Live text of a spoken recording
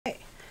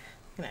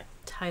I'm gonna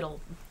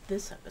title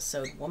this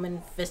episode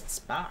Woman Fists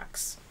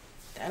Box.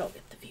 That'll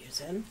get the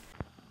views in.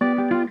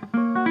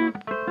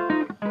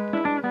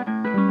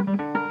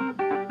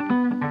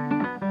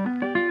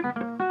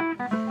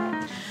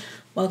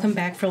 Welcome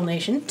back, Frill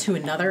Nation, to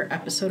another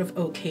episode of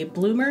OK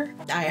Bloomer.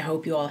 I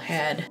hope you all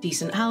had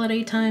decent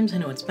holiday times. I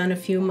know it's been a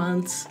few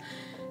months.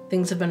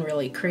 Things have been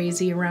really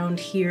crazy around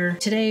here.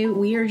 Today,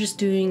 we are just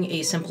doing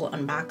a simple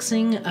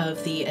unboxing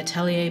of the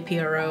Atelier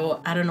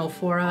Pierrot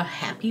Adenophora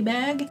Happy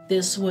Bag.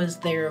 This was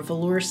their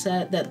velour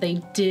set that they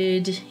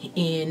did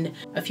in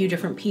a few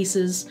different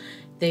pieces.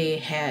 They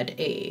had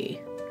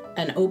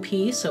an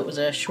OP, so it was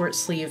a short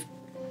sleeve,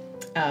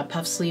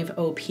 puff sleeve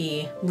OP,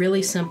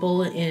 really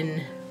simple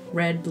in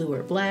red, blue,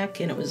 or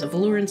black, and it was a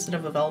velour instead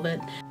of a velvet,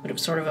 but it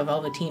was sort of a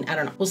velveteen. I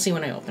don't know. We'll see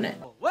when I open it.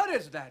 What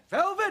is that,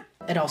 velvet?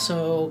 It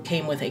also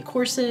came with a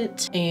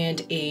corset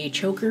and a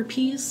choker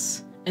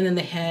piece, and then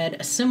they had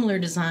a similar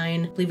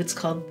design. I believe it's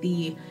called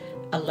the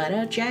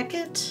Aletta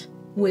jacket,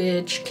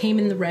 which came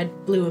in the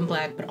red, blue, and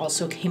black, but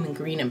also came in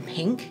green and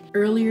pink.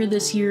 Earlier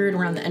this year,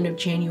 around the end of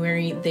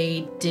January,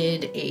 they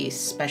did a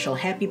special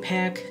happy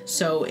pack,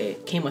 so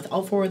it came with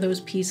all four of those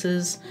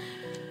pieces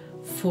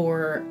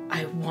for,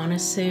 I want to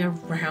say,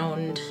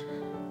 around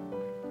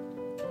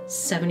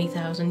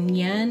 70,000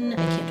 yen. I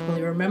can't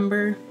really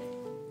remember,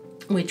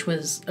 which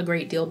was a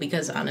great deal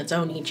because on its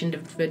own, each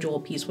individual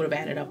piece would have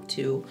added up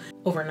to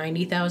over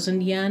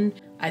 90,000 yen.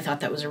 I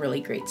thought that was a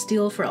really great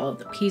steal for all of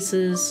the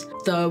pieces.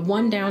 The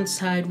one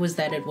downside was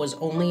that it was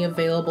only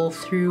available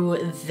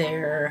through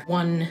their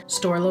one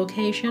store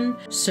location,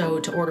 so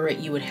to order it,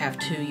 you would have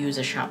to use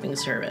a shopping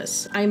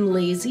service. I'm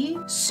lazy,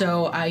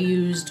 so I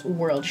used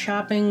World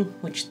Shopping,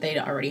 which they'd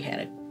already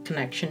had a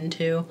connection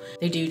to.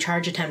 They do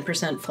charge a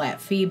 10% flat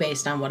fee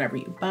based on whatever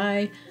you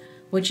buy,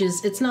 which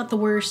is, it's not the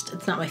worst,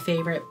 it's not my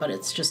favorite, but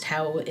it's just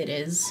how it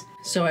is.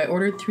 So I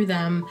ordered through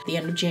them at the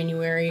end of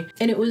January,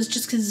 and it was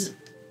just because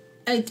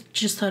I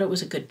just thought it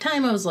was a good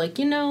time. I was like,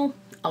 you know,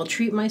 I'll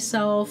treat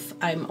myself.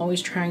 I'm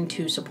always trying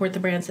to support the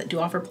brands that do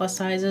offer plus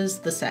sizes.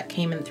 The set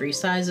came in 3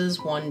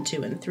 sizes, 1,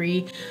 2, and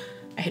 3.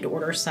 I had to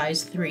order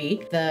size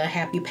 3. The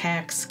happy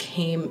packs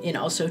came in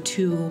also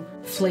 2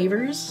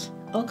 flavors,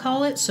 I'll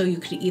call it. So you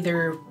could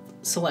either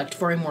select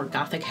for a more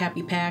gothic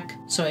happy pack,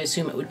 so I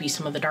assume it would be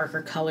some of the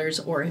darker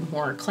colors, or a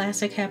more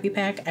classic happy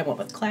pack. I went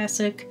with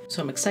classic,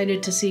 so I'm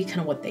excited to see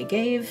kind of what they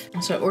gave.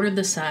 So I ordered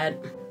the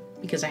set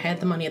because I had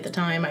the money at the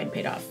time. I'd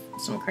paid off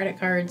some credit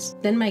cards.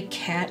 Then my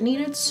cat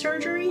needed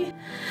surgery.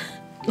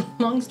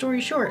 Long story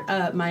short,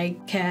 my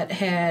cat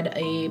had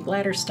a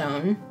bladder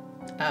stone,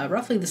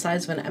 roughly the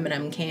size of an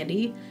M&M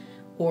candy,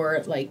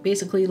 or like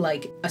basically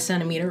like a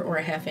centimeter or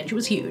a ½ inch. It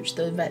was huge.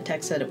 The vet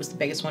tech said it was the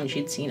biggest one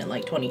she'd seen in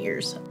like 20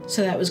 years.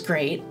 So that was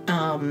great.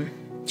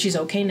 She's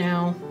okay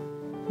now.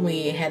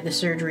 We had the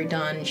surgery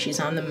done. She's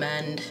on the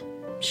mend.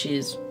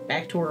 She's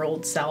back to her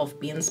old self,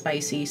 being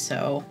spicy,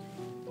 so.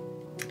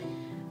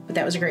 But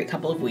that was a great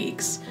couple of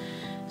weeks.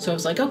 So I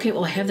was like, okay,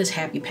 well, I have this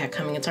happy pack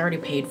coming. It's already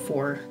paid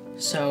for,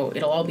 so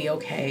it'll all be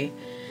okay.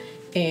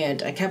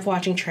 And I kept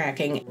watching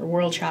tracking.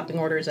 World Shopping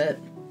orders it.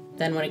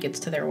 Then when it gets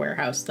to their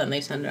warehouse, then they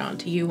send it on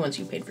to you once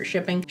you paid for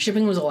shipping.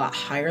 Shipping was a lot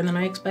higher than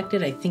I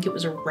expected. I think it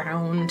was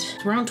around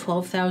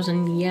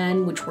 12,000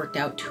 yen, which worked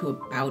out to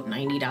about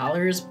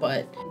 $90,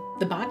 but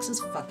the box is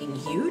fucking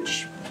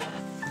huge.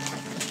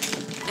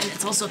 And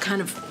it's also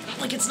kind of,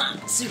 like, it's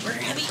not super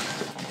heavy.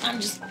 I'm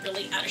just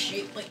really out of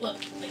shape. Like, look,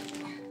 like,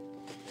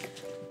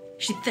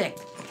 she's thick.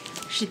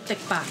 She's thick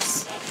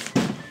box.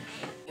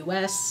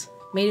 US,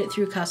 made it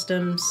through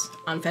customs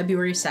on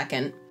February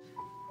 2nd.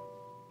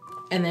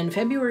 And then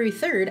February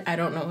 3rd, I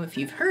don't know if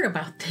you've heard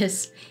about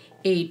this,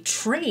 a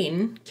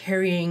train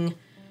carrying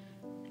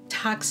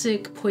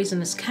toxic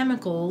poisonous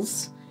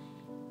chemicals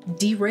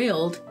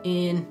derailed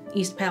in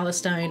East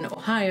Palestine,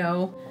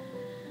 Ohio.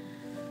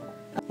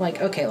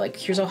 Like, okay, like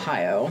here's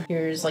Ohio,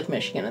 here's like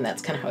Michigan, and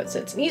that's kind of how it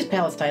sits. And East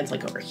Palestine's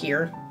like over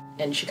here,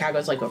 and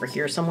Chicago's like over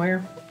here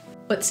somewhere.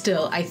 But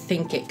still, I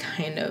think it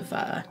kind of,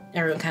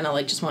 everyone kind of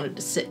like just wanted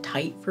to sit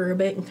tight for a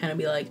bit and kind of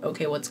be like,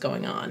 okay, what's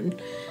going on?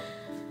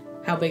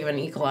 How big of an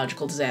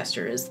ecological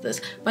disaster is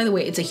this? By the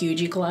way, it's a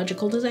huge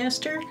ecological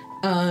disaster.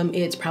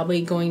 It's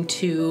probably going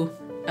to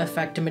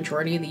affect a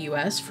majority of the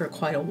US for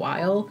quite a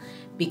while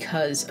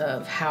because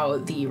of how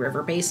the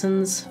river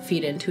basins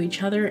feed into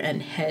each other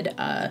and head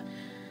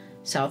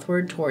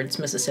southward towards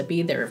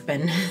Mississippi. There have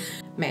been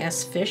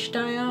mass fish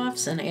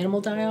die-offs and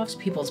animal die-offs.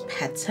 People's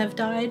pets have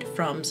died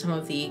from some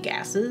of the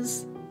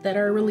gases that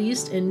are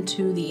released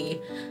into the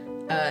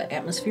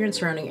atmosphere and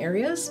surrounding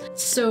areas.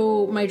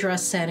 So my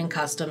dress sat in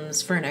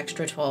customs for an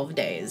extra 12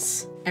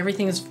 days.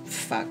 Everything is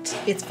fucked.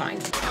 It's fine.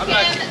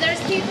 Yeah,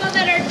 there's people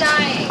that are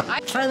dying.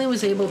 I finally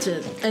was able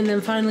to, and then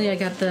finally I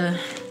got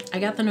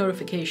the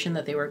notification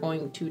that they were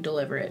going to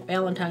deliver it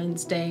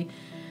Valentine's Day.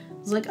 I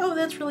was like, oh,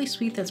 that's really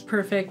sweet. That's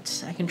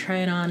perfect. I can try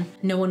it on.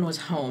 No one was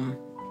home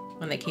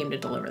when they came to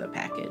deliver the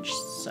package,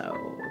 so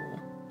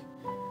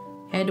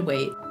I had to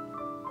wait.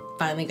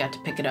 Finally got to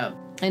pick it up,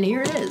 and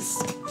here it is.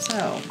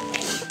 So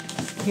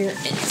here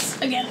it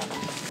is again.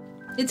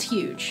 It's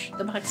huge.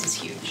 The box is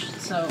huge.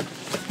 So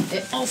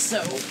it also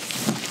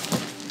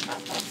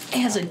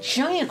has a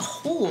giant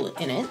hole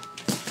in it.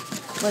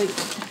 Like,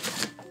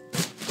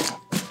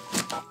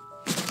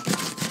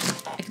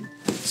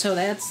 so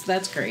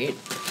that's great.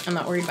 I'm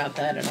not worried about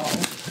that at all.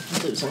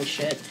 I'm losing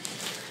shit.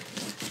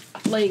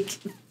 Like,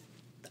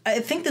 I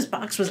think this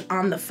box was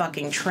on the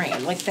fucking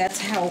train. Like, that's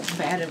how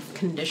bad of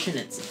condition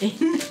it's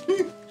in.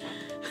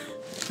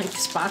 Like,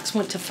 this box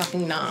went to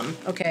fucking Nam.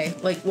 Okay,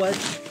 like, what?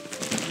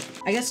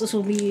 I guess this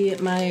will be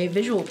my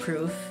visual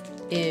proof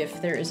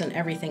if there isn't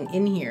everything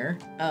in here.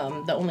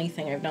 The only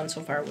thing I've done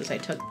so far was I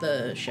took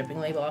the shipping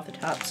label off the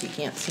top so you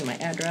can't see my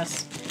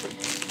address.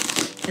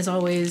 As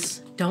always,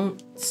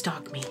 don't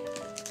stalk me.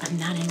 I'm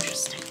not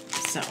interested.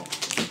 So,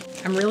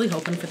 I'm really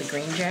hoping for the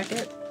green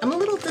jacket. I'm a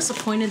little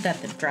disappointed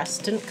that the dress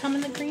didn't come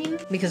in the green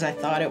because I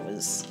thought it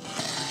was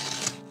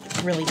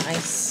really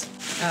nice.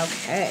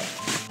 Okay.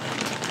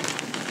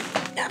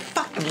 Ah,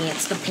 fuck me,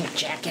 it's the pink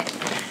jacket.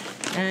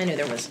 I knew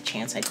there was a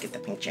chance I'd get the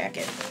pink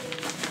jacket.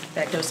 In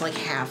fact, I was like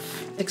half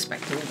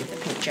expecting to get the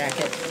pink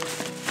jacket.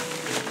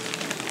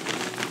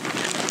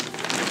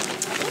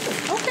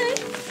 Oh, okay.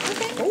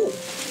 Oh.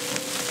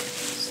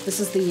 So this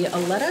is the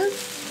Aletta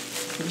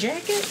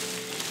jacket.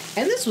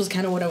 And this was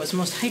kind of what I was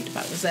most hyped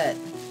about, was that,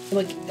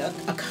 like,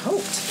 a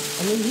coat.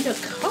 A Lolita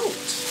coat.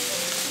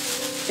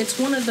 It's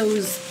one of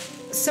those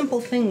simple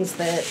things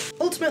that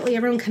ultimately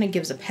everyone kind of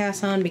gives a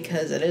pass on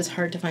because it is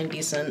hard to find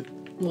decent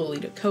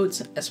Lolita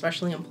coats,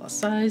 especially in plus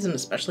size, and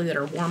especially that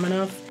are warm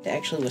enough to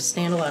actually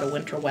withstand a lot of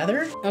winter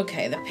weather.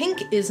 Okay, the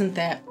pink isn't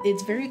that,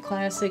 it's very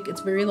classic,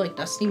 it's very like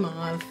dusty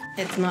mauve.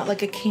 It's not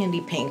like a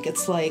candy pink,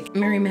 it's like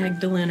Mary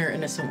Magdalene or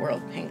Innocent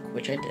World pink,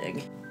 which I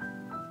dig.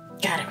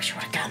 God, I wish I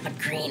would have gotten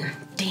the green.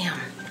 Damn.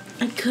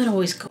 I could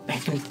always go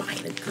back and buy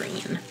the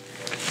green.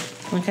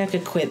 Like, I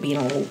could quit being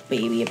a little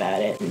baby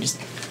about it and just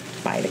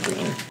buy the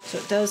green. So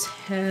it does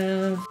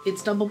have,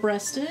 it's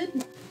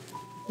double-breasted,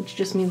 which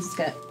just means it's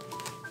got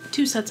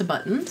 2 sets of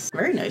buttons.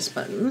 Very nice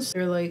buttons.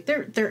 They're like,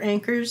 they're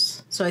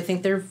anchors, so I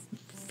think they're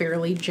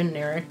fairly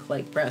generic,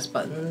 like brass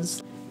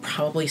buttons.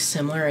 Probably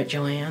similar at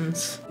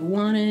Joann's. If you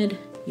wanted,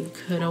 you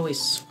could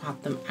always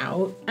swap them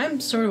out. I'm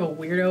sort of a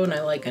weirdo and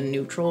I like a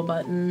neutral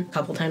button. A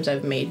couple times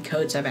I've made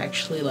coats, I've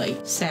actually like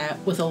sat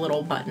with a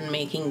little button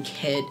making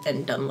kit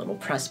and done little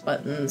press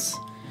buttons,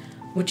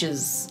 which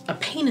is a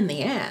pain in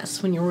the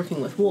ass when you're working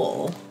with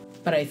wool.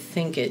 But I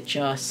think it's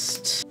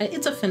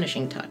a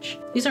finishing touch.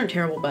 These aren't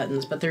terrible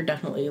buttons, but they're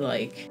definitely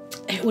like,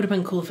 it would have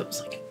been cool if it was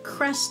like a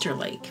crest or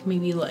like,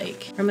 maybe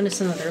like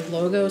reminiscent of their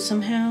logo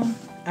somehow.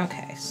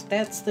 Okay, so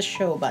that's the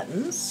show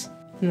buttons.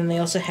 And then they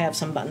also have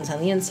some buttons on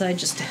the inside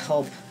just to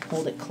help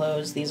hold it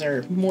closed. These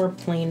are more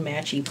plain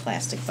matchy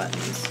plastic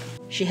buttons.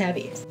 She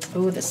heavy.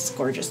 Oh, this is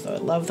gorgeous though. I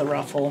love the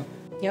ruffle.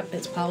 Yep,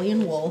 it's poly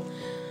and wool.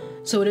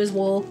 So it is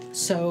wool,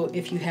 so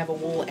if you have a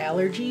wool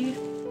allergy,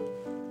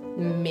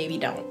 maybe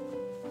don't.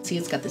 See,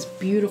 it's got this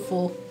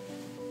beautiful,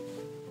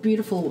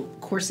 beautiful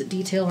corset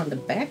detail on the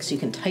back, so you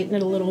can tighten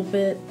it a little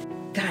bit.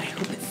 God, I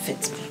hope it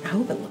fits me. I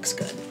hope it looks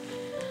good.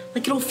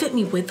 Like, it'll fit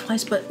me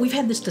width-wise, but we've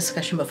had this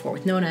discussion before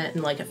with Nona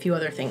and, like, a few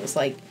other things.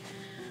 Like,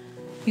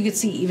 you could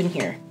see even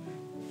here.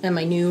 And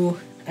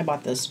I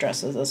bought this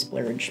dress as a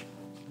splurge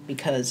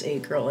because a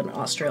girl in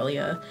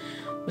Australia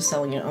was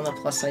selling it on the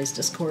plus-size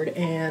Discord,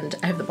 and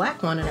I have the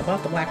black one, and I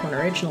bought the black one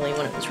originally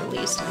when it was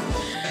released.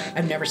 And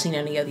I've never seen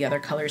any of the other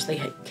colors. They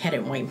had it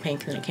in white and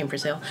pink, and then it came for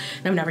sale.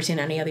 And I've never seen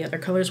any of the other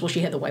colors. Well, she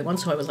had the white one,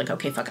 so I was like,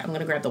 okay, fuck, I'm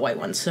gonna grab the white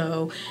one.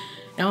 So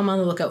now I'm on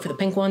the lookout for the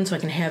pink one, so I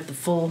can have the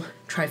full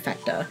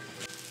trifecta.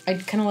 I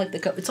kind of like the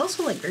coat. It's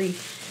also like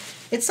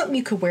it's something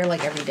you could wear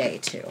like every day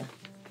too.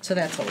 So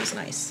that's always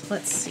nice.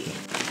 Let's see. It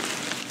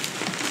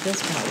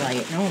feels kind of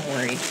light. No, I'm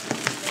worried.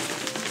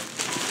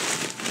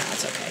 No,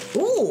 it's okay.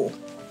 Ooh!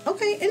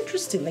 Okay,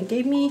 interesting. They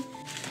gave me...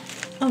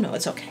 Oh no,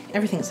 it's okay.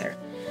 Everything's there.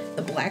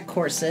 The black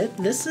corset.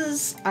 This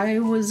is...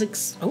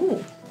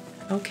 Oh!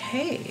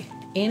 Okay.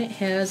 And it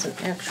has an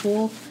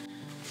actual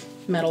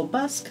metal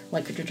busk,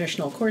 like a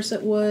traditional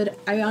corset would.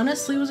 I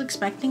honestly was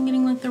expecting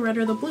getting like the red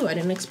or the blue. I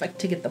didn't expect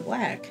to get the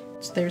black.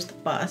 So there's the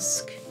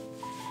busk.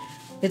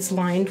 It's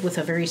lined with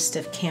a very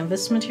stiff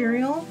canvas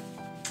material.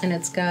 And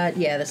it's got...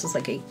 Yeah, this is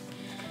like a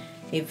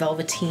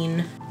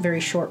velveteen,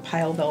 very short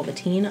pile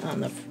velveteen on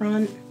the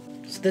front.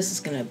 So this is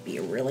going to be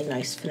a really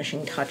nice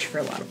finishing touch for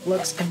a lot of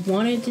looks. I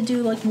wanted to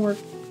do like more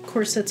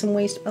corsets and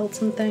waist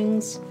belts and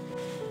things.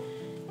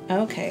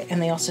 Okay,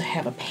 and they also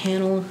have a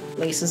panel,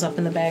 laces up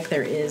in the back.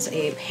 There is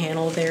a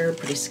panel there,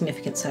 pretty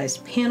significant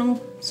sized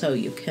panel, so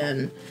you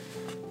can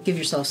give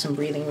yourself some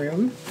breathing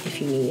room if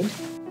you need.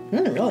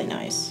 Really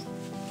nice.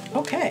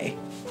 Okay.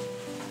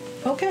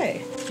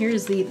 Okay,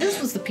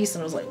 this was the piece that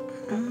I was like,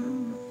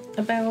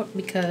 about,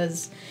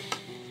 because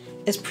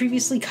as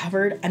previously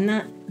covered, I'm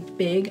not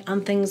big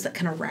on things that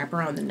kind of wrap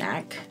around the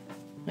neck.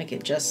 Like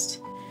it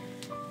just,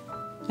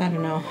 I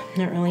don't know,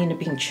 not really into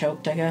being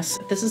choked, I guess.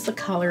 This is the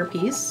collar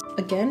piece.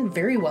 Again,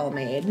 very well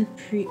made.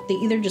 They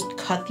either just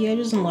cut the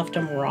edges and left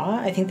them raw.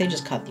 I think they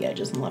just cut the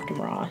edges and left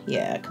them raw.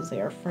 Yeah, because they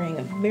are fraying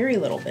a very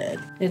little bit.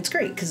 It's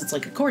great because it's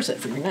like a corset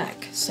for your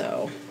neck.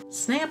 So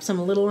Snaps I'm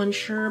a little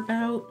unsure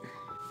about,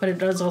 but it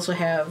does also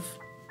have,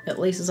 it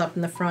laces up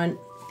in the front,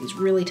 these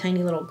really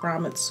tiny little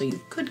grommets, so you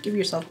could give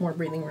yourself more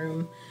breathing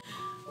room.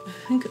 I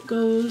think it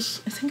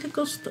goes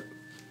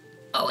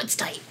oh, it's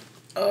tight.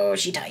 Oh,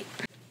 she tight.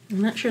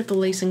 I'm not sure if the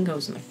lacing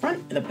goes in the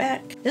front or the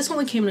back. This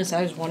only came in a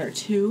size 1 or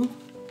 2,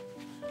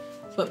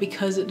 but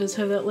because it does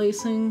have that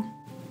lacing,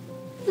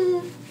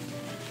 I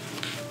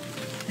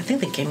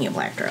think they gave me a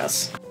black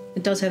dress.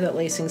 It does have that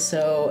lacing,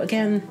 so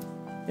again,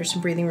 there's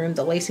some breathing room.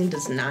 The lacing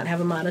does not have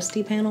a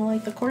modesty panel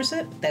like the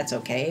corset. That's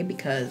okay,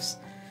 because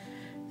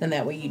then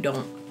that way you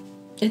don't...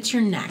 It's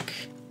your neck.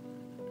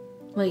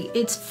 Like,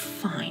 it's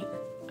fine,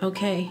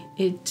 okay?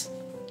 It's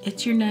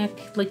your neck.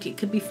 Like, it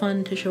could be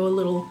fun to show a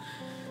little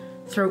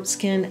throat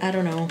skin. I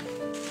don't know.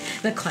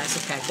 The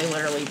classic pack, they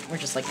literally were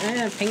just like,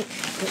 pink.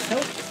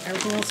 Nope,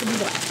 everything else will be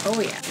black. Oh,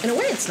 yeah. In a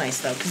way, it's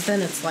nice, though, because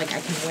then it's like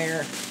I can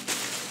wear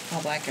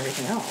all black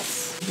everything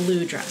else.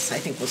 Blue dress, I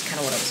think, was kind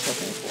of what I was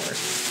hoping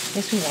for.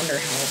 Makes me wonder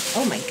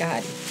how... Oh, my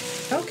God.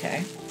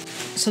 Okay.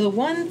 So the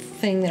one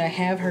thing that I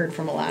have heard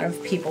from a lot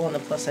of people in the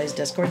plus-size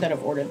Discord that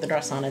have ordered the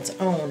dress on its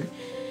own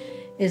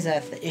is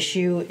that the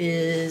issue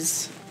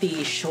is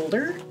the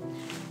shoulder.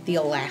 The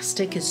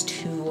elastic is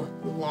too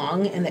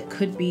long, and that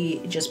could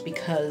be just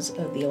because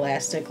of the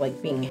elastic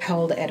like being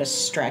held at a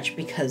stretch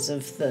because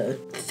of the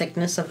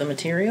thickness of the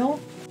material.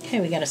 Okay,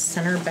 we got a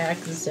center back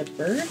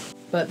zipper,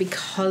 but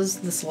because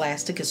this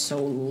elastic is so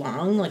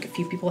long, like a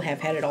few people have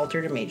had it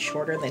altered and made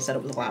shorter, and they said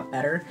it was a lot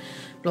better,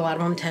 but a lot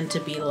of them tend to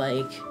be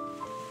like,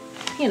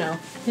 you know,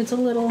 it's a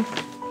little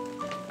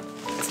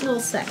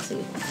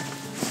sexy.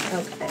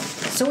 Okay,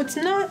 so it's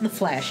not the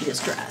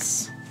flashiest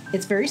dress.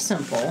 It's very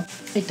simple.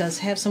 It does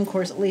have some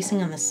corset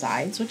lacing on the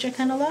sides, which I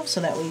kind of love, so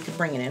that way you could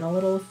bring it in a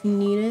little if you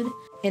needed.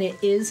 And it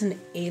is an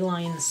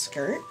A-line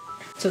skirt,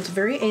 so it's a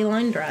very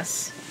A-line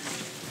dress.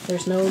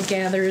 There's no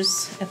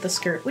gathers at the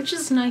skirt, which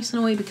is nice in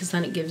a way because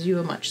then it gives you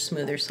a much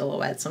smoother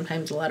silhouette.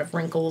 Sometimes a lot of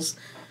wrinkles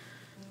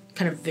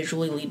kind of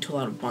visually lead to a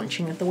lot of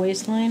bunching at the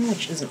waistline,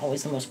 which isn't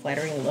always the most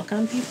flattering look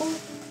on people,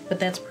 but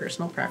that's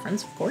personal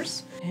preference, of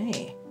course.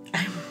 Hey,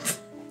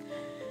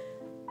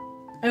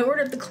 I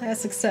ordered the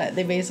classic set.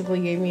 They basically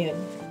gave me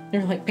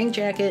they're like pink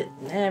jacket,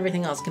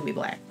 everything else can be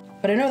black.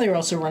 But I know they were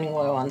also running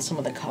low on some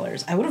of the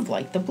colors. I would have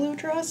liked the blue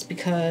dress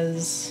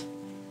because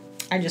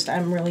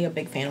I'm really a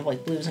big fan of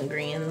like blues and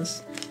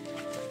greens.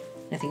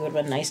 I think it would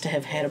have been nice to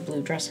have had a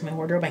blue dress in my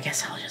wardrobe. I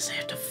guess I'll just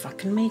have to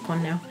fucking make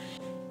one now.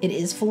 It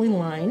is fully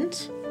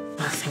lined.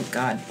 Oh, thank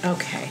God.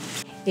 Okay.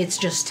 It's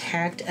just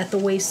tacked at the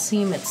waist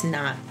seam. It's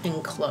not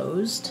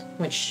enclosed,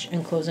 which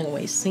enclosing a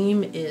waist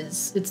seam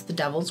it's the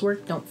devil's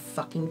work. Don't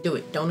fucking do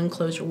it. Don't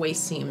enclose your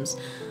waist seams.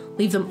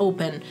 Leave them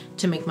open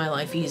to make my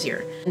life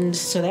easier. And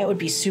so that would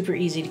be super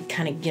easy to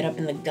kind of get up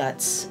in the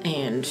guts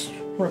and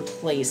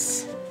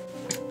replace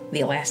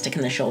the elastic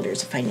in the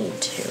shoulders if I need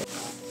to.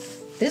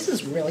 This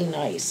is really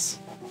nice.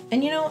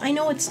 And you know, I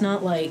know it's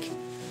not like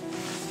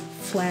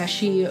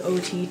flashy,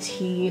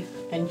 OTT,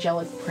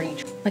 angelic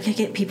pretty. Like, I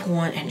get people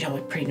want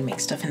angelic pretty to make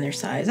stuff in their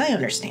size. I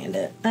understand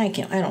it. I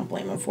don't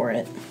blame them for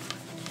it.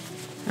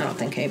 I don't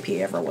think AP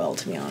ever will,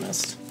 to be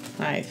honest.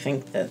 I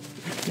think that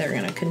they're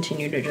gonna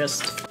continue to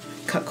just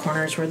cut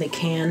corners where they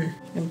can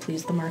and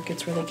please the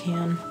markets where they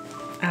can.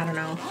 I don't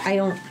know. I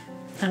don't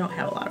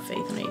have a lot of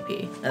faith in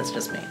AP. That's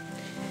just me.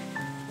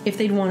 If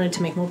they'd wanted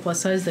to make more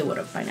plus size, they would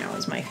have by now,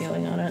 is my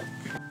feeling on it.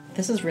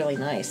 This is really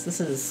nice.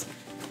 This is,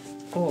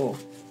 oh,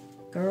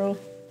 girl.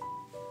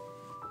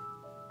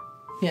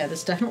 Yeah,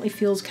 this definitely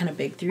feels kind of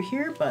big through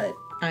here, but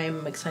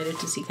I'm excited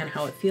to see kind of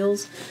how it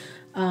feels.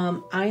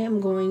 I am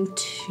going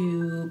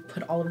to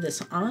put all of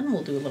this on.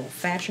 We'll do a little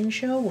fashion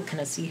show. We'll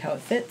kind of see how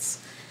it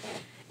fits.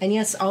 And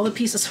yes, all the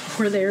pieces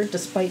were there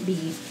despite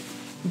the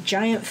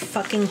giant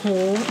fucking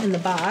hole in the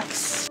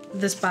box.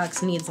 This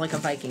box needs like a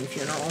Viking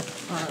funeral,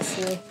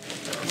 honestly.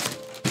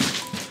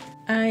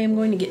 I am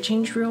going to get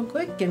changed real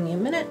quick. Give me a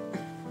minute.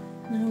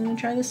 I'm going to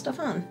try this stuff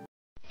on.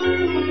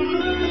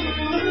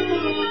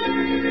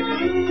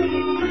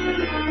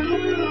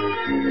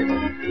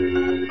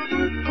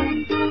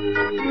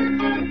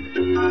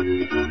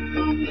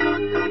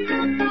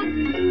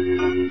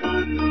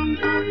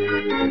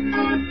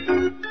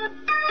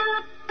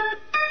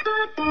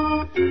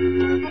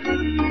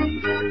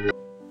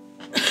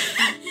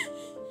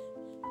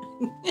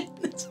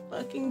 This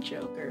fucking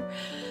Joker.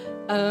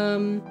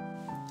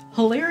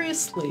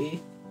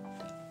 Hilariously,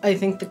 I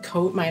think the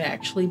coat might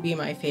actually be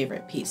my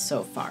favorite piece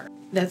so far.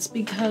 That's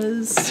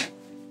because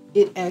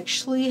it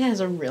actually has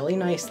a really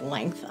nice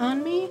length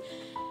on me.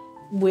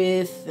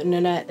 With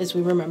Nanette, as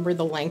we remember,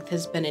 the length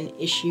has been an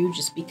issue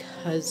just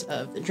because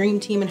of the Dream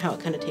Team and how it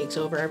kind of takes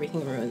over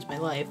everything, ruins my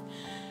life.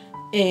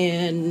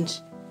 And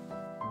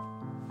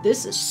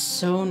this is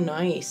so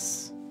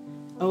nice.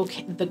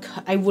 Okay,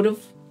 I would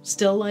have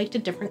still liked a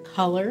different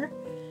color.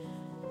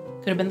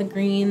 Could have been the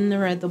green, the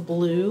red, the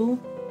blue.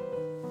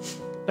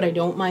 But I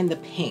don't mind the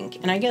pink.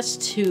 And I guess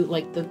too,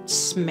 like the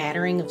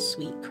smattering of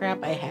sweet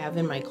crap I have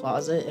in my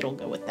closet, it'll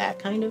go with that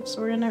kind of,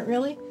 sort of, not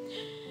really.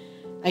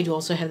 I do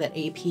also have that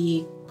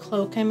AP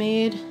cloak I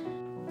made.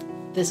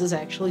 This is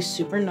actually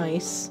super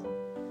nice.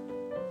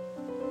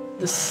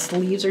 The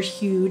sleeves are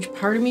huge.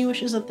 Part of me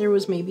wishes that there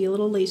was maybe a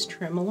little lace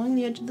trim along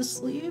the edge of the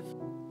sleeve,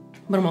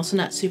 but I'm also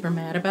not super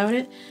mad about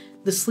it.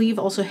 The sleeve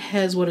also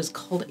has what is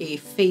called a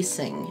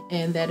facing,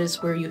 and that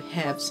is where you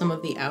have some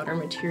of the outer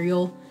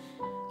material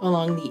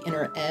along the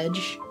inner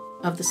edge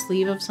of the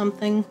sleeve of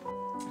something.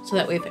 So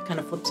that way if it kind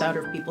of flips out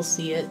or if people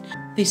see it,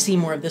 they see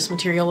more of this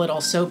material. It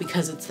also,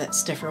 because it's that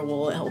stiffer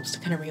wool, it helps to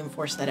kind of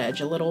reinforce that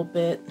edge a little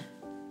bit.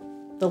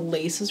 The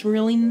lace is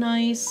really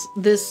nice.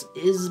 This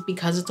is,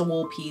 because it's a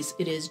wool piece,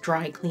 it is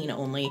dry clean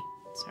only.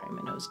 Sorry,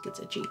 my nose gets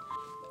itchy.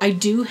 I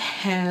do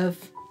have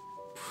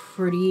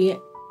pretty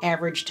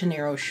average to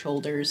narrow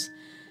shoulders,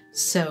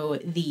 so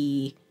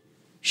the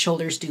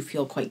shoulders do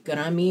feel quite good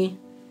on me.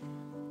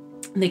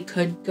 They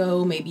could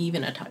go maybe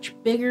even a touch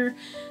bigger.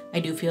 I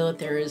do feel that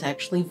there is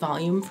actually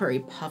volume for a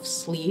puff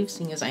sleeve,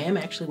 seeing as I am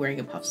actually wearing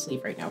a puff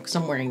sleeve right now because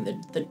I'm wearing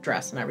the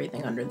dress and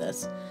everything under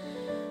this.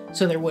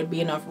 So there would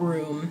be enough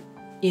room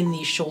in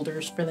these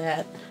shoulders for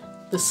that.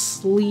 The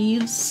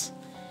sleeves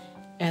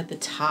at the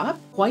top,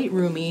 quite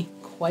roomy,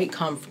 quite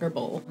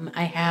comfortable.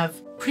 I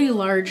have pretty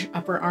large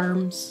upper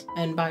arms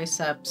and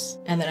biceps,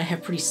 and then I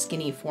have pretty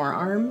skinny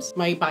forearms.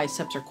 My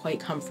biceps are quite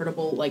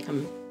comfortable, like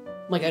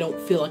I don't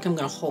feel like I'm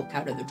gonna Hulk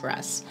out of the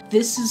dress.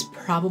 This is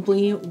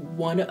probably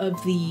one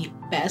of the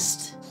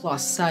best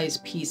plus size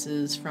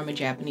pieces from a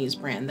Japanese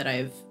brand that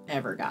I've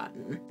ever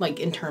gotten.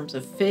 Like in terms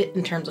of fit,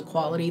 in terms of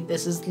quality,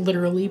 this is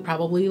literally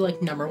probably like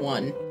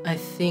 #1. I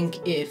think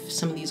if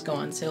some of these go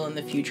on sale in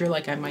the future,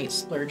 like I might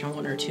splurge on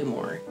 1 or 2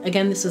 more.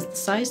 Again, this is the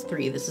size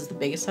 3. This is the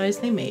biggest size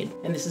they made,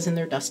 and this is in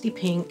their dusty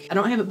pink. I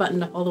don't have it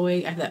buttoned up all the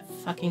way. I have that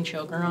fucking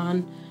choker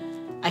on.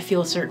 I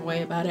feel a certain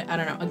way about it. I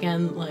don't know.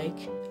 Again, like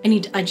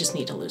I just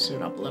need to loosen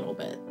it up a little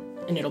bit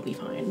and it'll be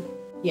fine.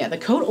 Yeah, the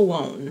coat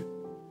alone,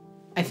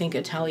 I think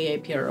Atelier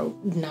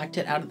Pierrot knocked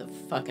it out of the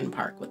fucking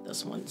park with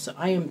this one. So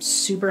I am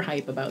super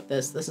hype about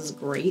this. This is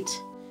great.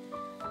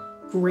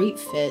 Great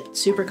fit,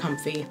 super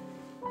comfy.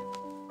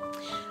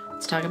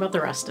 Let's talk about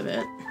the rest of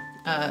it.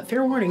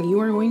 Fair warning,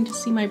 you are going to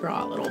see my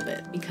bra a little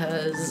bit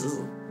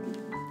because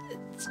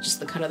it's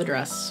just the cut of the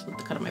dress with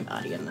the cut of my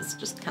body, and that's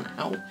just kind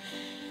of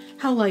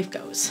how life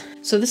goes.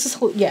 So this is,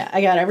 yeah,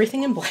 I got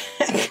everything in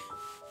black.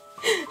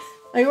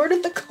 I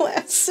ordered the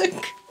classic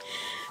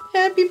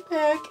Happy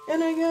Pack, and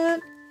they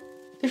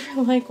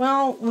were like,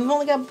 well, we've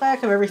only got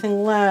black of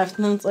everything left.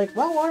 And then it's like,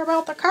 well, what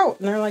about the coat?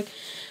 And they're like,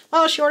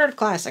 well, she ordered a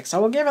classic, so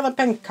we'll give her the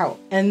pink coat.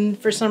 And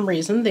for some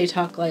reason, they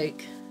talk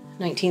like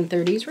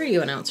 1930s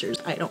radio announcers.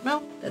 I don't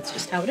know. That's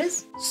just how it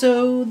is.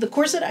 So the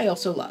corset I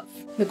also love.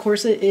 The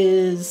corset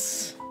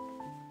is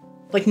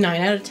like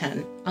 9 out of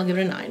 10. I'll give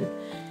it a 9.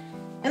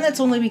 And that's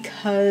only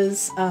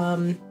because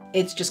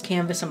it's just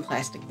canvas and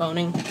plastic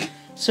boning.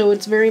 So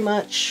it's very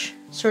much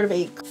sort of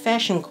a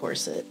fashion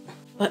corset.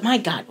 But my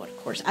God, what a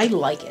corset. I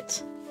like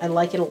it. I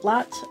like it a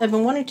lot. I've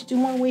been wanting to do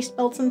more waist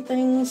belts and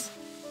things.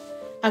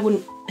 I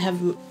wouldn't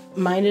have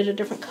minded a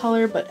different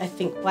color, but I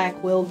think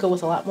black will go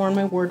with a lot more in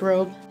my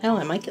wardrobe. Hell,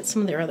 I might get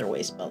some of their other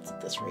waist belts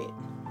at this rate.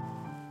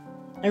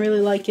 I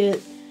really like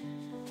it.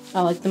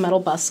 I like the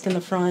metal busk in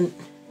the front.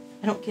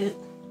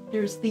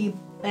 There's the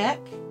back.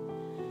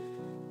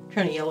 I'm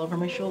trying to yell over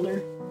my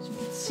shoulder. So you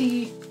can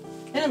see,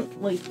 I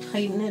didn't like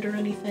tighten it or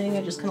anything.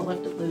 I just kind of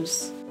left it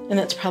loose. And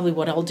that's probably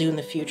what I'll do in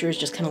the future, is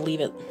just kind of leave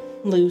it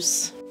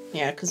loose.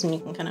 Yeah, because then you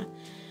can kind of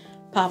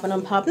pop and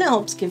unpop. And it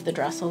helps give the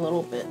dress a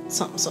little bit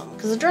something.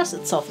 Because the dress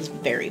itself is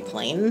very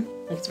plain.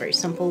 It's very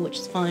simple, which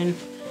is fine.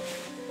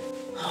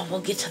 Oh,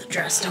 we'll get to the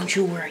dress, don't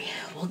you worry.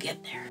 We'll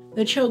get there.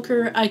 The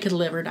choker, I could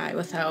live or die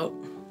without.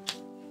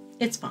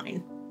 It's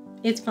fine.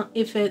 It's fine.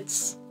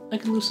 I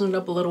could loosen it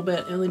up a little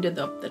bit. I only did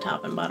the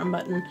top and bottom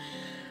button.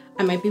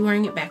 I might be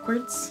wearing it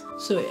backwards.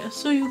 So yeah,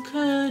 so you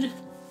could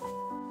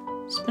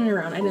spin it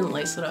around. I didn't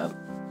lace it up.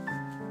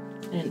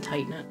 I didn't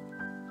tighten it.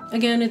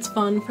 Again, it's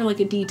fun for like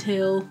a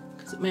detail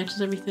because it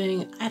matches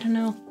everything. I don't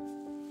know.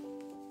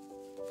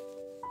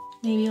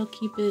 Maybe I'll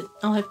keep it.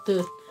 I'll have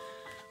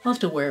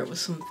to wear it with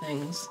some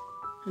things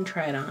and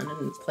try it on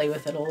and play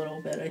with it a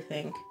little bit, I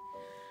think.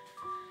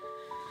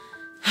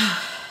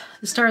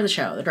 The star of the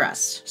show, the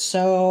dress.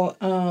 So,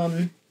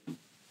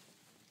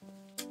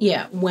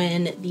 yeah,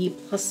 when the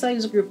plus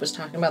size group was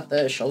talking about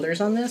the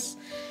shoulders on this,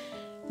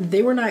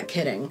 they were not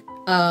kidding.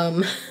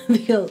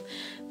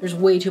 There's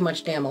way too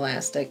much damn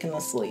elastic in the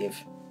sleeve,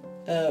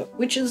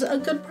 which is a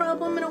good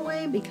problem in a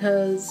way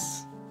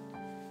because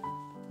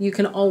you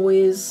can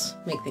always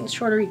make things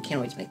shorter, you can't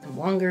always make them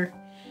longer.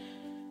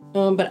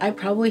 But I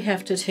probably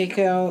have to take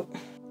out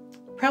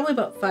probably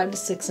about 5 to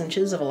 6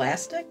 inches of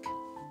elastic.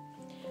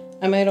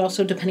 I might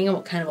also, depending on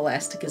what kind of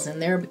elastic is in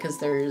there, because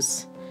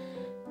there's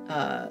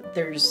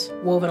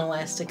woven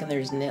elastic and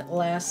there's knit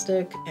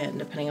elastic, and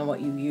depending on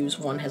what you use,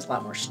 one has a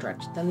lot more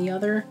stretch than the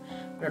other,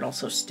 but it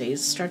also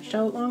stays stretched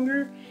out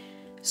longer.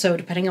 So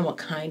depending on what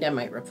kind, I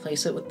might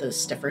replace it with the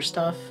stiffer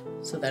stuff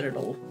so that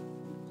it'll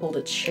hold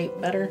its shape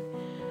better.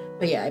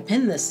 But yeah, I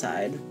pinned this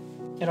side.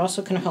 It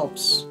also kind of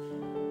helps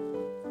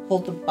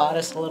hold the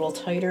bodice a little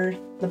tighter.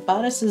 The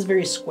bodice is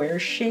very square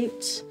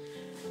shaped,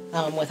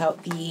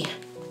 without the, here,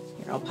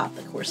 I'll pop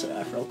the corset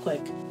off real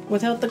quick.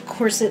 Without the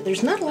corset,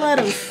 there's not a lot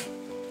of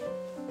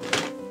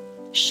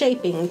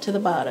shaping to the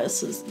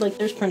bodice. It's like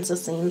there's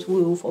princess seams,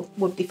 woo,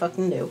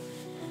 whoop-de-fucking-do.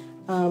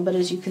 But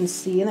as you can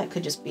see, and that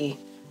could just be,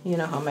 you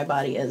know, how my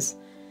body is,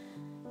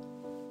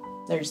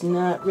 there's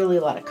not really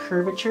a lot of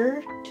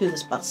curvature to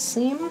this bust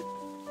seam.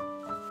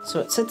 So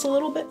it sits a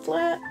little bit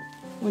flat,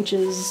 which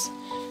is,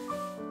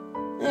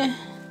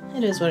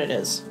 it is what it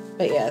is.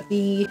 But yeah,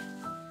 the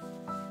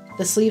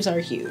sleeves are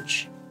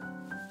huge.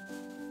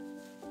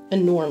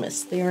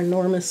 Enormous. They are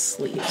enormous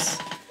sleeves.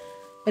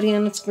 But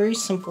again, it's very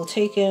simple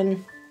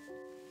taken.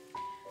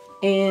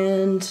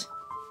 And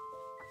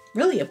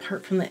really,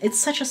 apart from that, it's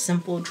such a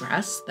simple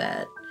dress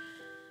that,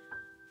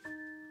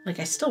 like,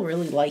 I still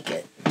really like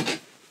it.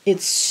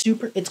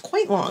 It's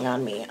quite long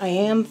on me. I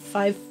am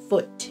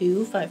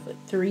 5'2",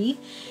 5'3",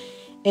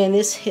 and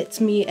this hits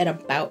me at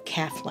about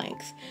calf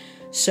length.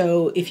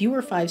 So if you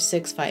were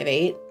 5'6",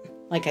 5'8",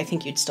 like, I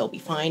think you'd still be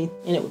fine,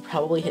 and it would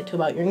probably hit to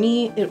about your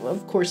knee.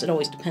 Of course, it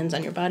always depends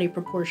on your body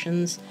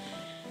proportions,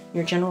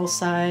 your general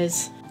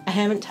size. I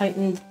haven't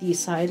tightened the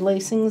side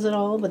lacings at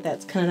all, but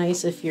that's kind of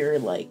nice if you're,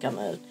 like, on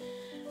the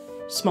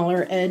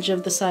smaller edge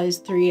of the size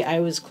 3. I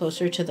was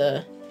closer to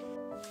the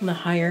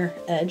higher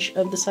edge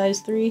of the size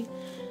 3.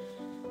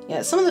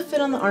 Yeah, some of the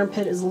fit on the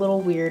armpit is a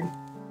little weird.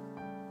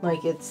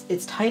 Like,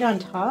 it's tight on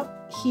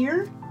top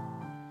here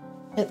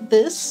at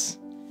this,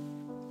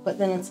 but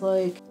then it's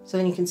like, so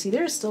then you can see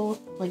there's still,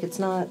 like, it's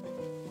not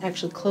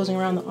actually closing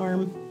around the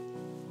arm,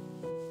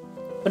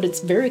 but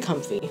it's very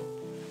comfy.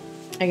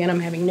 Again,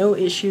 I'm having no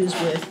issues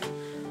with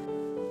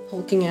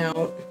hulking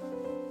out.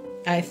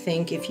 I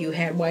think if you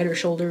had wider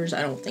shoulders,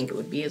 I don't think it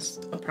would be as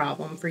a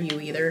problem for you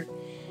either,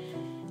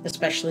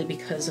 especially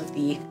because of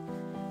the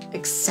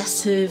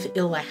excessive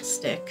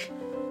elastic.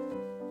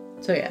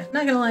 So yeah,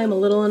 not gonna lie, I'm a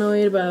little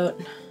annoyed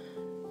about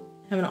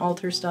having to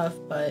alter stuff,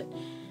 but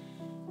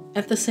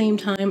at the same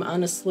time,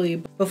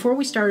 honestly, before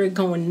we started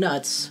going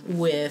nuts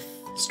with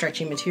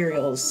stretchy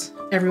materials,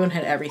 everyone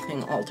had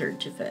everything altered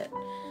to fit.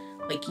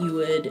 Like,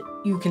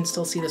 you can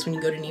still see this when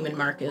you go to Neiman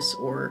Marcus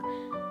or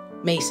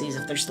Macy's,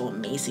 if there's still a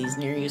Macy's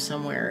near you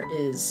somewhere,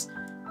 is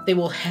they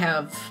will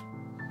have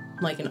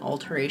like an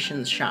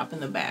alterations shop in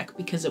the back,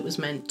 because it was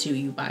meant to,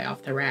 you buy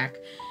off the rack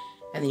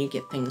and then you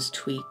get things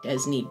tweaked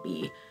as need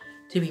be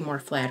to be more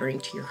flattering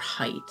to your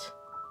height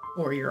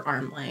or your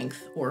arm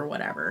length or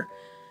whatever.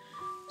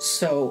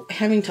 So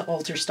having to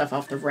alter stuff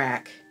off the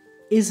rack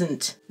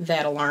isn't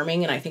that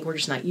alarming, and I think we're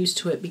just not used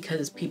to it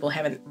because people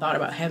haven't thought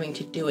about having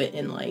to do it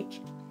in like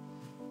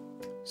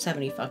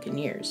 70 fucking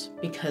years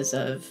because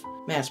of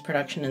mass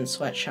production in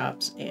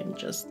sweatshops and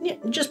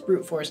just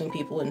brute forcing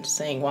people into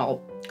saying,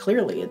 well,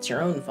 clearly it's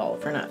your own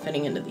fault for not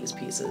fitting into these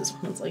pieces.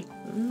 And it's like,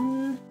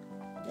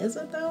 is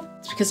it though?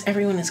 It's because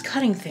everyone is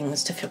cutting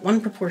things to fit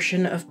one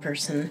proportion of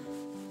person,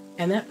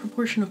 and that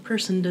proportion of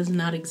person does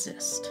not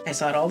exist. I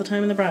saw it all the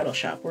time in the bridal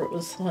shop where it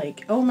was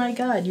like, oh my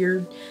god,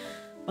 your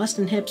bust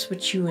and hips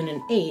puts you in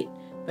an 8,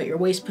 but your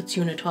waist puts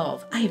you in a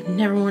 12. I have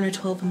never worn a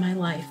 12 in my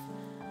life.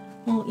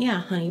 Well,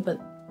 yeah, honey, but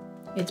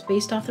it's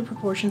based off the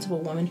proportions of a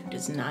woman who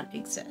does not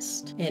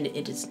exist. And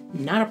it is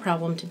not a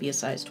problem to be a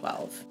size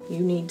 12. You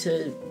need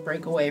to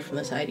break away from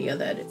this idea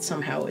that it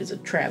somehow is a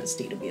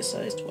travesty to be a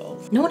size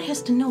 12. No one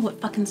has to know what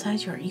fucking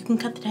size you are. You can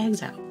cut the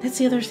tags out. That's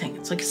the other thing.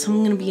 It's like, is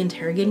someone gonna be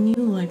interrogating you?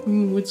 Like,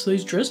 what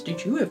size dress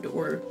did you have to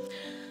order?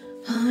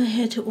 I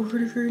had to order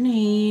an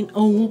 8.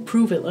 Oh, we'll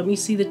prove it. Let me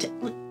see the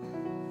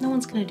no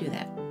one's gonna do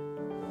that.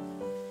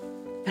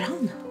 But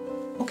I'll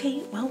know.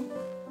 Okay, well,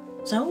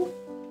 so?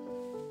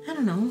 I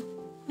don't know.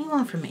 What do you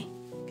want from me?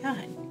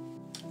 God.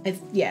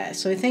 Yeah,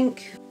 so I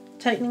think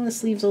tightening the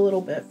sleeves a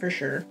little bit for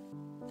sure.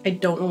 I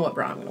don't know what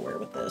bra I'm gonna wear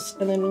with this.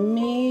 And then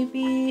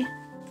maybe,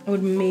 I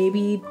would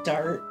maybe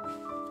dart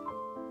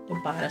the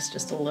bodice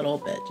just a little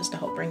bit just to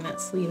help bring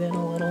that sleeve in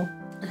a little.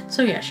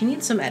 So yeah, she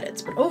needs some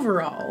edits, but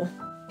overall,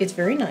 it's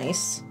very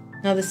nice.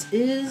 Now this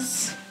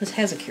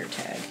has a care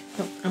tag.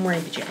 Oh, I'm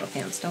wearing pajama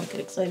pants, don't get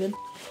excited.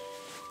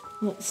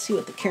 Let's see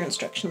what the care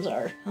instructions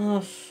are. Oh,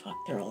 fuck,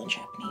 they're all in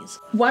Japanese.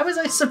 Why was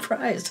I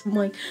surprised? I'm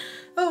like,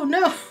 oh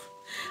no,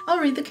 I'll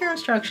read the care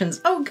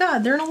instructions. Oh god,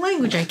 they're in a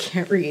language I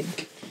can't read.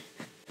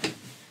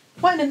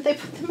 Why didn't they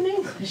put them in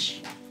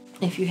English?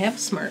 If you have a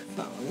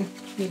smartphone,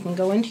 you can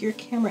go into your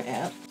camera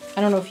app.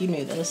 I don't know if you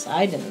knew this.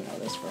 I didn't know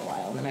this for a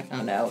while, and then I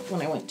found out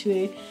when I went to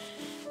a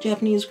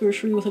Japanese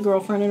grocery with a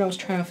girlfriend and I was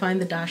trying to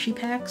find the dashi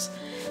packs.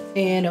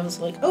 And I was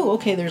like, oh,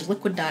 okay, there's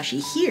liquid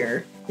dashi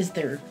here.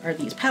 Are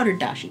these powdered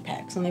dashi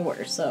packs? And they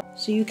were. So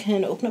you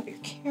can open up your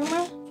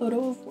camera,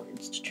 photo of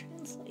words to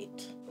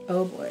translate.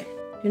 Oh boy.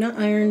 Do not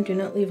iron, do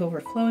not leave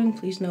overflowing.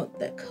 Please note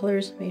that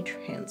colors may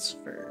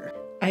transfer.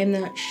 I am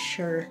not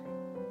sure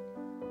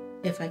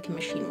if I can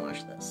machine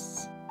wash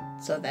this.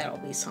 So that'll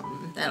be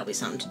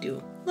something to do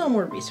a little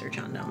more research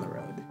on down the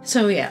road.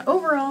 So yeah,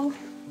 overall,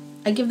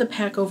 I give the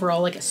pack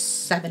overall like a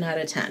 7 out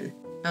of 10.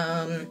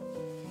 And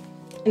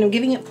I'm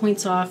giving it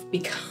points off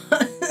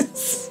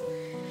because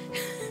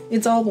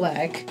it's all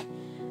black.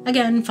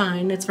 Again,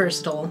 fine, it's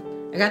versatile.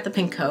 I got the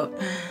pink coat.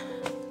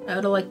 I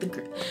would have liked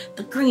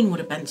The green would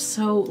have been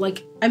so,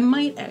 like, I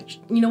might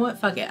actually, you know what,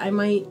 fuck it. I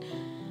might,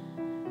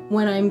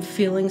 when I'm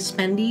feeling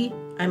spendy,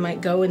 I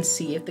might go and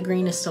see if the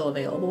green is still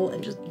available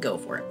and just go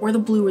for it. Or the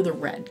blue or the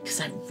red, because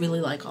I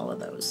really like all of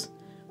those.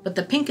 But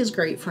the pink is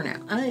great for now,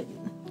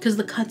 because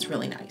the cut's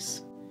really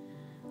nice.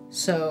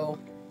 So,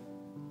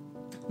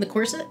 the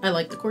corset, I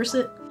like the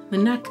corset. The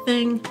neck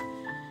thing,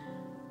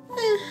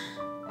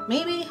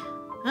 maybe,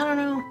 I don't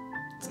know.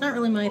 It's not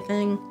really my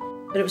thing.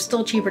 But it was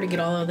still cheaper to get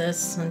all of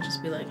this and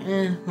just be like,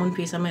 one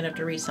piece I might have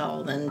to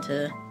resell than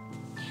to...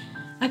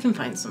 I can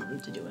find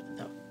something to do with it,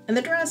 though. And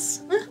the dress,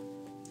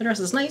 the dress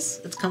is nice.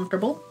 It's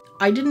comfortable.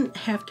 I didn't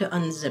have to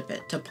unzip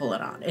it to pull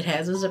it on. It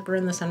has a zipper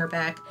in the center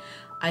back.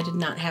 I did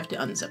not have to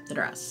unzip the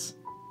dress.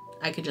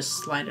 I could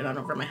just slide it on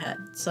over my head.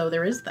 So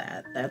there is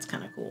that. That's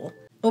kind of cool.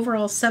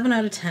 Overall, 7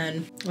 out of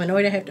 10. I know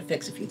I'd have to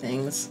fix a few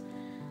things.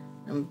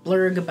 I'm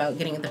blurg about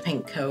getting the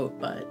pink coat,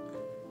 but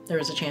there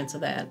was a chance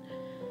of that.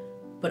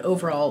 But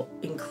overall,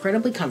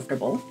 incredibly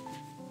comfortable.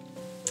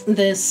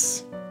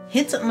 This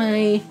hits at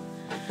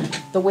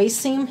the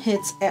waist seam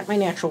hits at my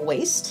natural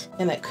waist,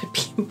 and that could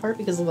be in part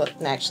because of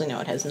the, actually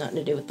no, it has nothing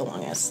to do with the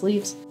long ass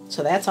sleeves.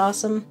 So that's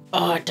awesome.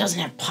 Oh, it doesn't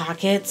have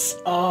pockets.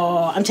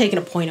 Oh, I'm taking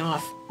a point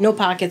off. No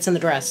pockets in the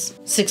dress.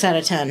 6 out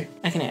of 10.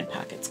 I can add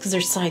pockets because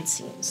there's side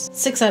seams.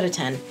 6 out of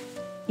 10.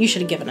 You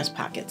should have given us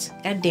pockets.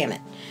 God damn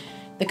it.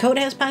 The coat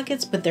has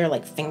pockets, but they're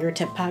like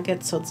fingertip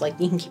pockets, so it's like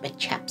you can keep a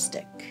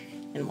chapstick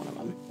in one of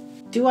them.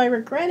 Do I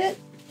regret it?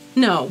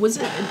 No. Was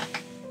it an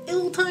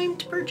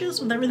ill-timed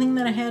purchase with everything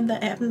that I had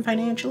that happened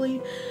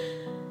financially?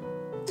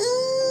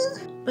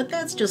 But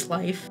that's just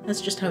life.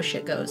 That's just how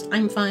shit goes.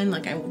 I'm fine.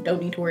 Like, I don't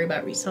need to worry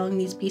about reselling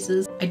these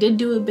pieces. I did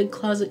do a big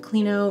closet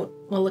clean out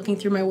while looking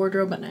through my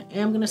wardrobe, and I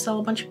am going to sell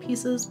a bunch of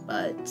pieces,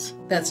 but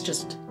that's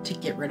just to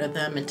get rid of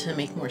them and to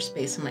make more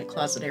space in my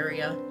closet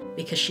area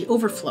because she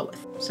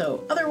overfloweth.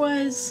 So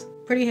otherwise,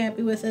 pretty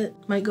happy with it.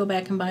 Might go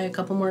back and buy a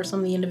couple more of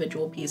some of the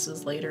individual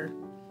pieces later,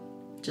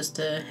 just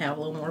to have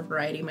a little more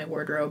variety in my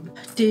wardrobe.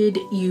 Did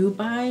you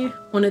buy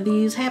one of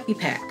these happy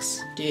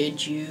packs?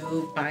 Did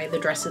you buy the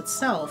dress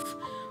itself?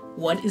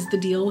 What is the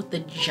deal with the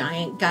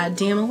giant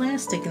goddamn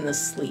elastic in the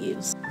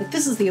sleeves? Like,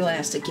 this is the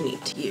elastic you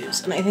need to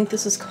use, and I think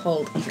this is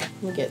called, here,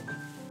 look at,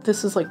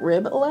 this is like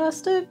rib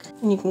elastic,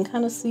 and you can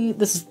kind of see,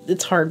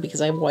 it's hard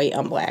because I have white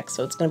on black,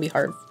 so it's gonna be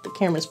hard. The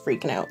camera's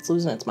freaking out, it's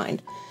losing its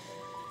mind.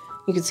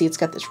 You can see it's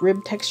got this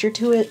rib texture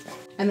to it,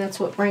 and that's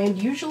what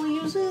brand usually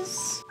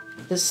uses.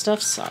 This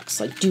stuff sucks.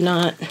 Like, do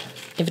not,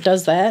 if it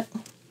does that,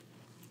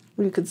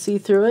 where you could see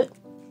through it,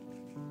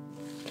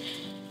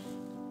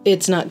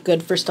 it's not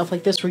good for stuff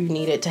like this where you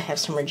need it to have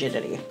some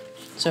rigidity.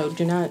 So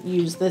do not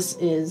use this.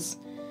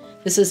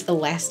 This is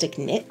elastic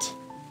knit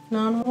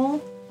non-wool.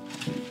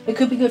 It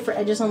could be good for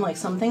edges on like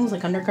some things,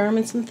 like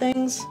undergarments and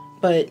things,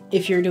 but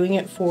if you're doing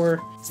it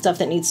for stuff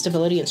that needs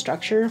stability and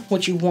structure,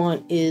 what you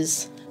want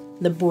is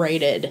the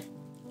braided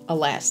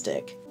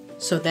elastic.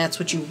 So that's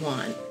what you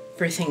want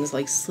for things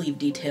like sleeve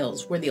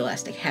details where the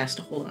elastic has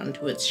to hold on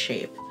to its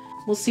shape.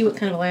 We'll see what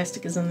kind of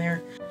elastic is in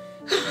there.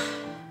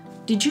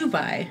 Did you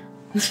buy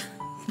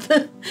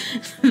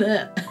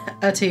the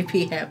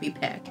Atelier Happy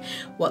Pack?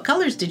 What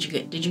colors did you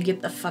get? Did you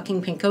get the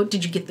fucking pink coat?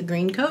 Did you get the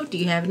green coat? Do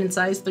you have it in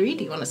size 3?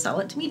 Do you want to sell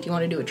it to me? Do you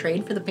want to do a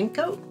trade for the pink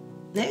coat?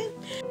 Eh?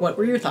 What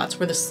were your thoughts?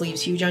 Were the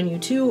sleeves huge on you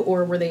too,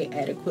 or were they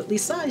adequately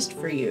sized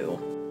for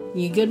you?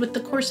 You good with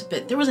the corset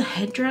bit? There was a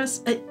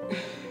headdress.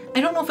 I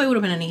don't know if I would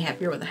have been any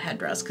happier with a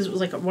headdress because it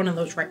was like one of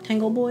those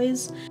rectangle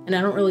boys, and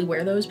I don't really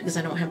wear those because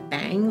I don't have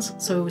bangs,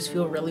 so I always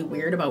feel really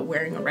weird about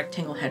wearing a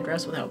rectangle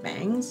headdress without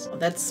bangs. Well,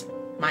 that's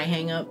my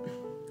hang up.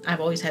 I've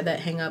always had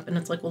that hang up, and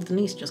it's like, well,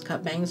 Denise, just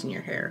cut bangs in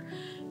your hair.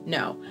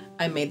 No,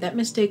 I made that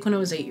mistake when I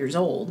was 8 years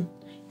old,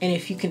 and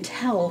if you can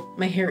tell,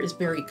 my hair is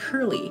very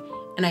curly,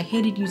 and I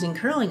hated using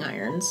curling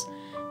irons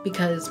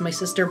because my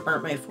sister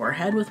burnt my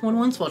forehead with one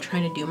once while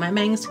trying to do my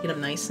bangs to get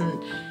them nice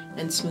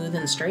and smooth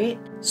and straight.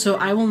 So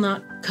I will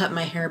not cut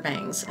my hair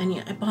bangs. And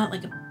yeah, I bought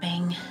like a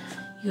bang,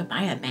 you could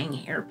buy a bang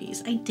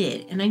hairpiece. I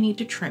did, and I need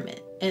to trim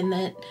it. And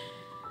that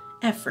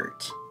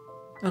effort,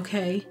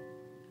 okay?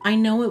 I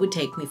know it would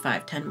take me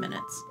 5-10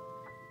 minutes,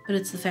 but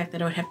it's the fact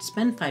that I would have to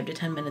spend 5 to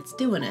 10 minutes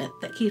doing it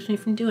that keeps me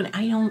from doing it.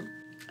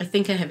 I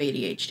think I have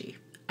ADHD.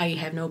 I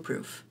have no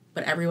proof,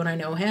 but everyone I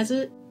know has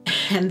it,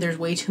 and there's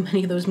way too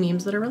many of those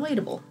memes that are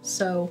relatable.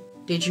 So,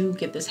 did you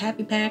get this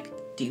happy pack?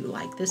 Do you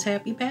like this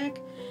happy pack?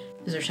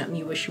 Is there something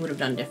you wish you would have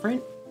done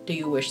different? Do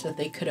you wish that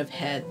they could have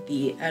had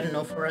the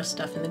Adenophora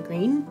stuff in the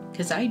green?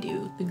 Because I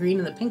do. The green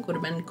and the pink would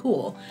have been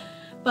cool.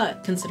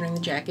 But considering the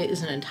jacket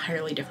is an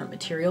entirely different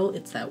material,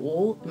 it's that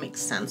wool, it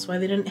makes sense why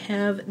they didn't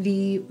have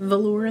the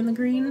velour in the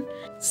green.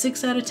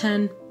 6 out of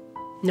 10.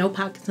 No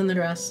pockets in the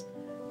dress.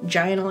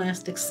 Giant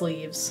elastic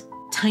sleeves.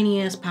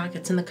 Tiny ass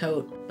pockets in the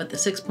coat, but the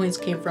 6 points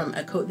came from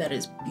a coat that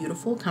is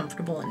beautiful,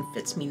 comfortable, and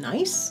fits me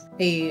nice.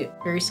 A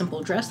very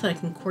simple dress that I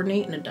can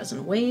coordinate in a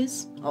dozen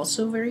ways,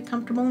 also very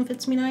comfortable and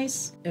fits me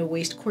nice. A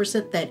waist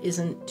corset that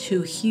isn't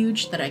too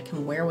huge that I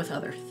can wear with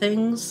other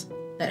things,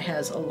 that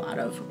has a lot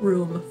of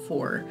room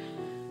for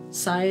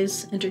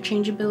size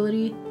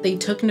interchangeability. They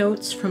took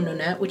notes from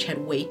Nonette, which had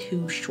way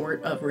too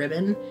short of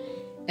ribbon,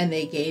 and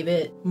they gave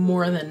it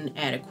more than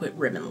adequate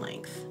ribbon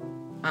length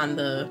on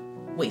the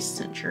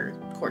waist cincher,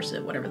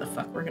 corset, whatever the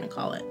fuck we're gonna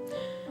call it.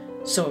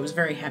 So I was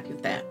very happy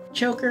with that.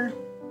 Choker.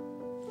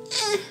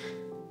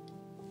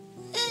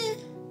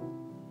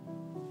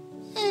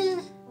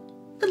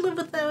 Could live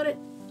without it.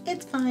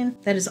 It's fine.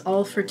 That is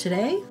all for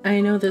today.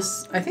 I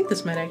think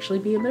this might actually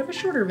be a bit of a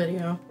shorter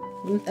video.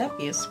 Wouldn't that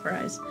be a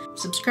surprise?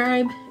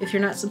 Subscribe if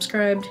you're not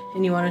subscribed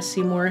and you want to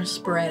see more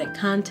sporadic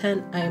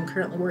content. I am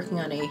currently working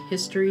on a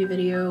history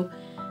video,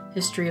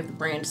 history of the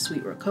brand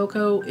Sweet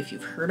Rococo. If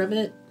you've heard of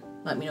it,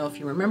 let me know if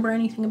you remember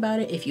anything about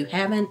it. If you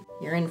haven't,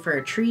 you're in for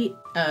a treat.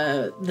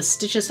 The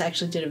Stitches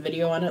actually did a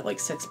video on it like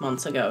 6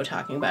 months ago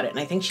talking about it, and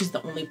I think she's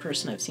the only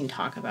person I've seen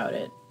talk about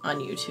it on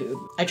YouTube.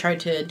 I tried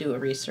to do a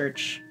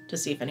research to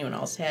see if anyone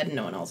else had, and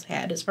no one else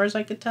had as far as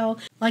I could tell.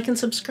 Like and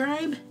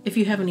subscribe. If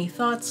you have any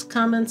thoughts,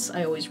 comments,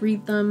 I always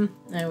read them.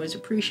 I always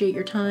appreciate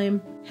your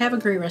time. Have a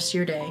great rest of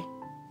your day.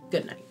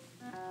 Good night.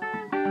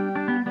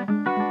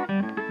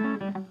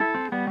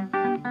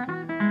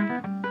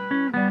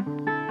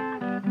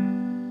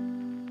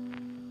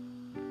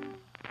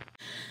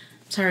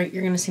 Sorry,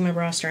 you're gonna see my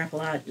bra strap a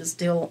lot.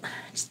 Just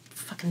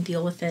fucking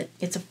deal with it.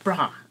 It's a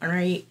bra,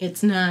 alright?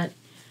 It's not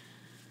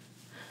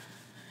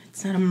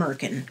a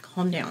merkin.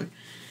 Calm down.